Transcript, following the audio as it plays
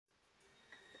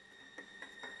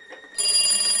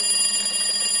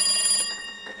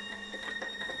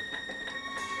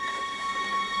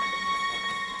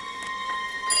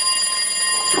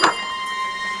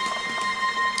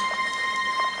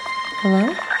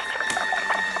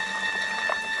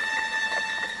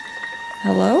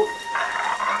Hello?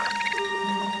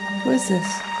 Who is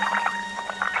this?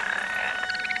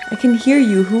 I can hear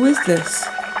you. Who is this?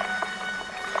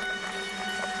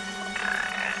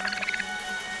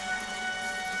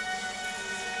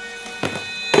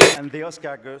 And the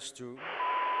Oscar goes to...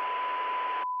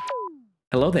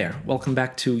 Hello there, welcome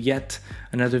back to yet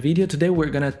another video. Today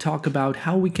we're gonna talk about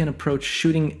how we can approach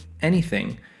shooting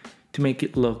anything to make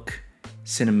it look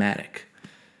cinematic.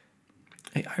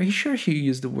 Are you sure you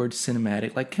use the word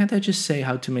cinematic? Like, can't I just say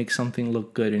how to make something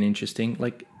look good and interesting?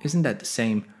 Like, isn't that the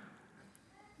same?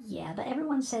 Yeah, but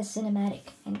everyone says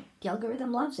cinematic, and the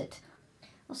algorithm loves it.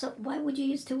 Also, why would you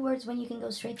use two words when you can go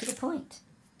straight to the point?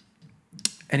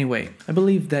 Anyway, I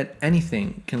believe that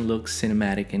anything can look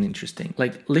cinematic and interesting,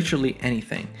 like literally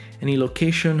anything. Any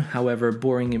location, however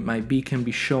boring it might be, can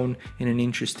be shown in an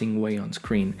interesting way on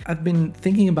screen. I've been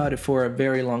thinking about it for a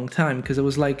very long time because I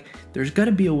was like, there's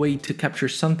gotta be a way to capture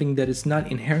something that is not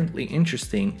inherently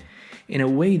interesting in a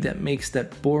way that makes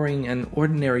that boring and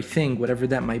ordinary thing, whatever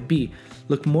that might be,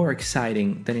 look more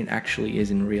exciting than it actually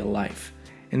is in real life.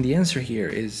 And the answer here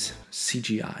is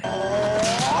CGI.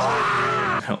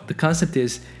 No, the concept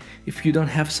is, if you don't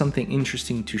have something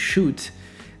interesting to shoot,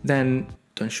 then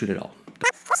don't shoot at all.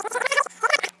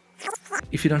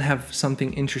 If you don't have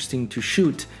something interesting to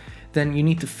shoot, then you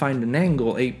need to find an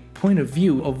angle, a point of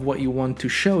view of what you want to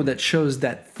show that shows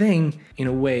that thing in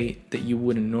a way that you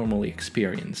wouldn't normally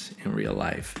experience in real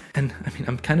life. And I mean,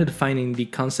 I'm kind of defining the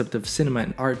concept of cinema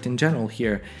and art in general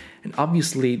here. And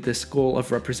obviously this goal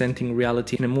of representing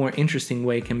reality in a more interesting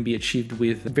way can be achieved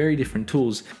with very different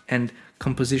tools, and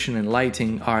composition and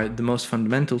lighting are the most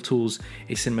fundamental tools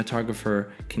a cinematographer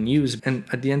can use. And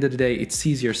at the end of the day, it's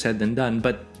easier said than done.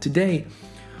 But today,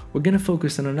 we're going to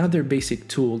focus on another basic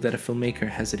tool that a filmmaker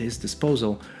has at his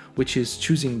disposal, which is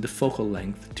choosing the focal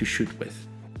length to shoot with.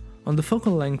 On the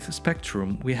focal length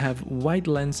spectrum, we have wide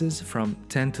lenses from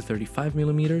 10 to 35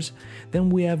 millimeters,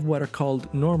 then we have what are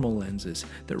called normal lenses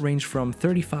that range from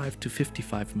 35 to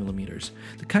 55 millimeters,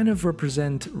 that kind of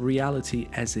represent reality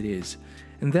as it is.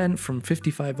 And then from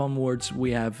 55 onwards,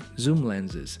 we have zoom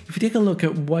lenses. If you take a look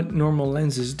at what normal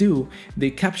lenses do,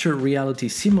 they capture reality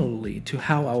similarly to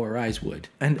how our eyes would.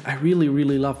 And I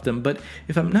really love them, but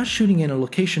if I'm not shooting in a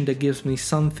location that gives me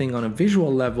something on a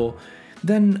visual level,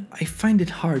 then I find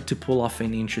it hard to pull off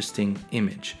an interesting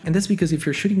image. And that's because if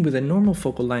you're shooting with a normal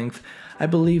focal length, I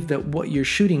believe that what you're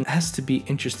shooting has to be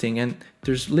interesting and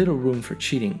there's little room for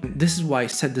cheating. This is why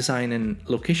set design and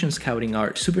location scouting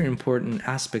are super important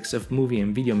aspects of movie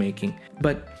and video making.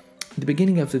 But at the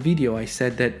beginning of the video, I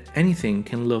said that anything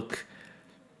can look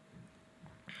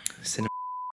cinematic.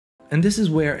 And this is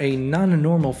where a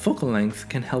non-normal focal length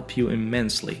can help you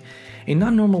immensely. A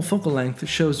non-normal focal length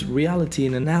shows reality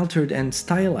in an altered and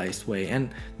stylized way,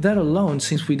 and that alone,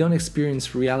 since we don't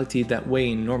experience reality that way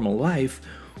in normal life,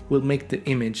 will make the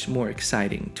image more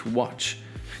exciting to watch.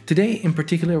 Today, in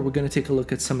particular, we're going to take a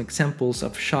look at some examples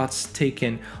of shots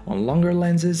taken on longer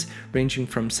lenses, ranging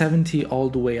from 70 all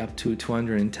the way up to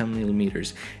 210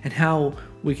 millimeters, and how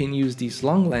we can use these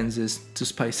long lenses to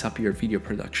spice up your video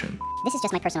production. This is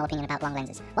just my personal opinion about long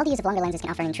lenses. While the use of longer lenses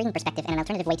can offer an intriguing perspective and an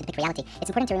alternative way to depict reality,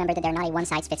 it's important to remember that they're not a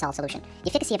one-size-fits-all solution.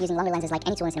 The efficacy of using longer lenses, like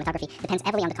any tool in cinematography, depends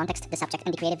heavily on the context, the subject,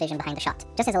 and the creative vision behind the shot.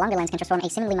 Just as a longer lens can transform a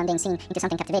seemingly mundane scene into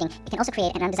something captivating, it can also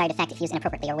create an undesired effect if used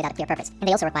inappropriately or without a clear purpose. And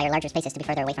they also require larger spaces to be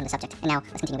further away from the subject. And now,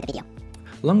 let's continue with the video.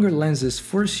 Longer lenses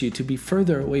force you to be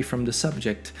further away from the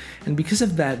subject, and because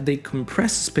of that, they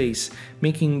compress space,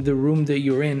 making the room that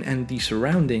you're in and the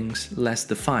surroundings less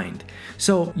defined.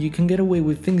 So you can get away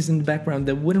with things in the background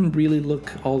that wouldn't really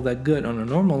look all that good on a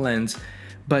normal lens,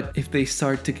 but if they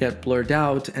start to get blurred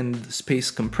out and the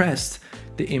space compressed,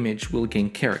 the image will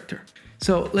gain character.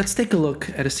 So let's take a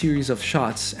look at a series of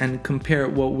shots and compare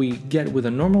what we get with a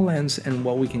normal lens and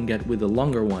what we can get with a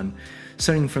longer one,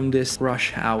 starting from this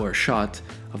rush hour shot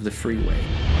of the freeway.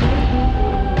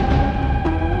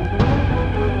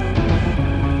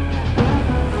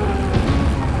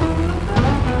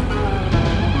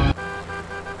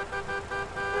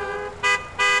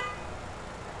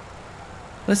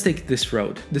 Let's take this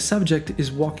road. The subject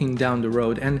is walking down the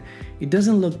road and it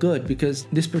doesn't look good because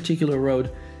this particular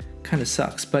road kind of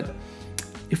sucks, but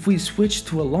if we switch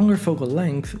to a longer focal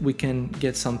length, we can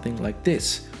get something like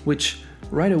this, which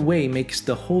right away makes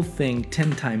the whole thing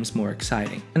 10 times more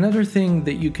exciting. Another thing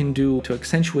that you can do to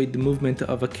accentuate the movement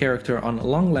of a character on a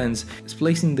long lens is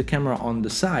placing the camera on the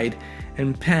side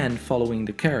and pan following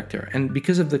the character. And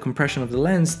because of the compression of the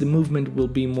lens, the movement will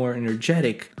be more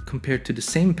energetic compared to the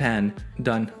same pan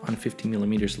done on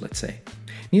 50mm, let's say.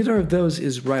 Neither of those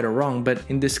is right or wrong, but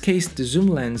in this case, the zoom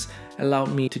lens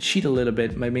allowed me to cheat a little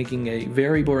bit by making a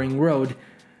very boring road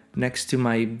next to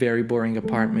my very boring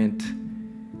apartment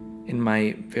in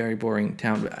my very boring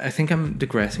town. I think I'm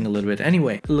digressing a little bit.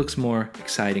 Anyway, it looks more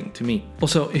exciting to me.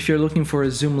 Also, if you're looking for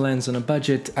a zoom lens on a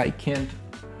budget, I can't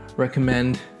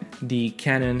recommend the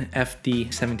Canon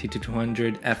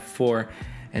FD70-200 f4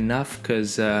 enough,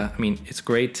 because I mean, it's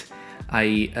great.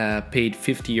 I paid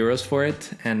 50 euros for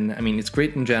it, and I mean, it's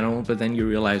great in general, but then you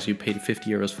realize you paid 50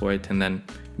 euros for it, and then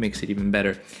it makes it even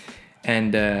better.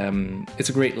 And it's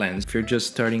a great lens. If you're just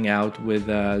starting out with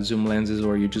zoom lenses,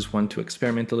 or you just want to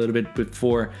experiment a little bit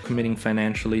before committing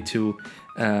financially to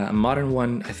a modern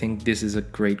one, I think this is a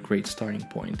great starting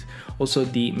point. Also,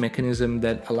 the mechanism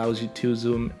that allows you to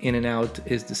zoom in and out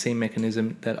is the same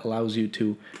mechanism that allows you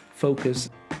to focus.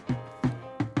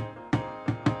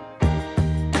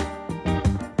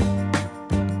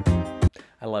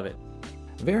 I love it.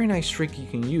 A very nice trick you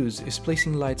can use is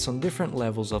placing lights on different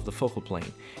levels of the focal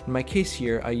plane. In my case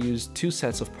here, I used 2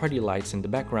 sets of party lights in the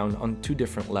background on 2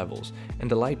 different levels, and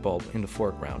the light bulb in the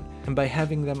foreground. And by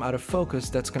having them out of focus,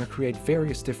 that's going to create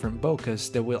various different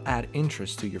bokehs that will add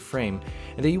interest to your frame,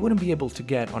 and that you wouldn't be able to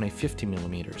get on a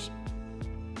 50mm.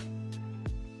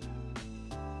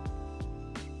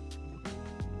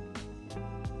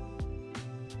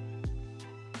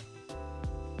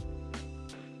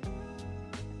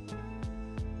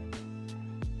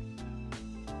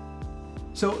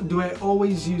 So, do I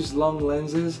always use long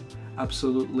lenses?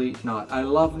 Absolutely not. I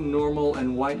love normal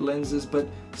and wide lenses, but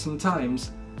sometimes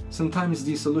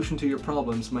the solution to your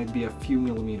problems might be a few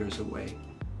millimeters away.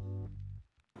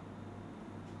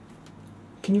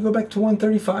 Can you go back to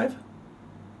 135?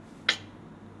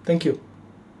 Thank you.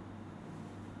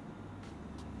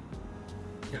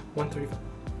 Yeah, 135.